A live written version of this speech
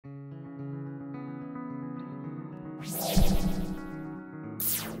What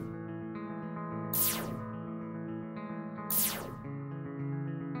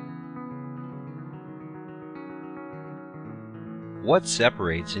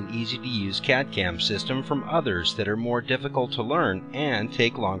separates an easy-to-use CAD-CAM system from others that are more difficult to learn and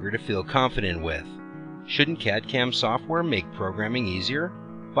take longer to feel confident with? Shouldn't CAD-CAM software make programming easier?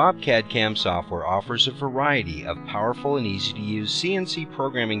 BobCAD-CAM software offers a variety of powerful and easy-to-use CNC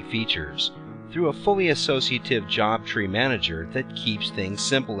programming features through a fully associative job tree manager that keeps things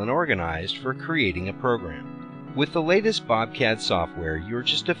simple and organized for creating a program. With the latest BobCAD software, you're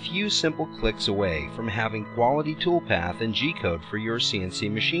just a few simple clicks away from having quality toolpath and G-code for your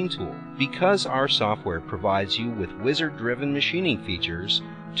CNC machine tool, because our software provides you with wizard-driven machining features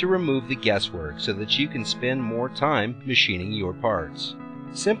to remove the guesswork so that you can spend more time machining your parts.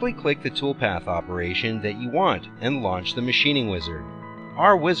 Simply click the toolpath operation that you want and launch the machining wizard.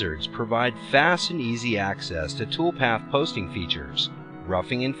 Our wizards provide fast and easy access to toolpath posting features,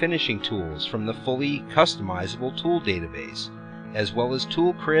 roughing and finishing tools from the fully customizable tool database, as well as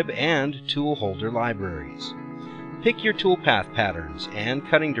tool crib and tool holder libraries. Pick your toolpath patterns and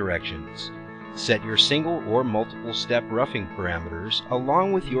cutting directions. Set your single or multiple step roughing parameters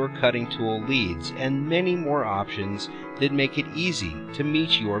along with your cutting tool leads and many more options that make it easy to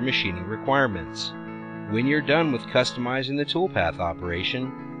meet your machining requirements. When you're done with customizing the toolpath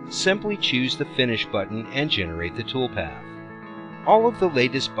operation, simply choose the Finish button and generate the toolpath. All of the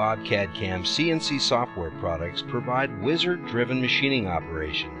latest BobCAD-CAM CNC software products provide wizard-driven machining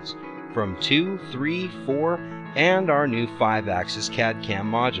operations from 2, 3, 4, and our new 5-axis CAD-CAM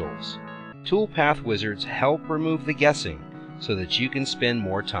modules. Toolpath wizards help remove the guessing so that you can spend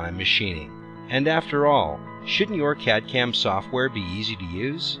more time machining. And after all, shouldn't your CAD-CAM software be easy to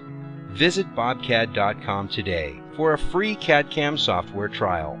use? Visit BobCAD.com today for a free CAD-CAM software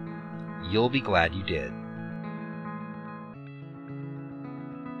trial. You'll be glad you did.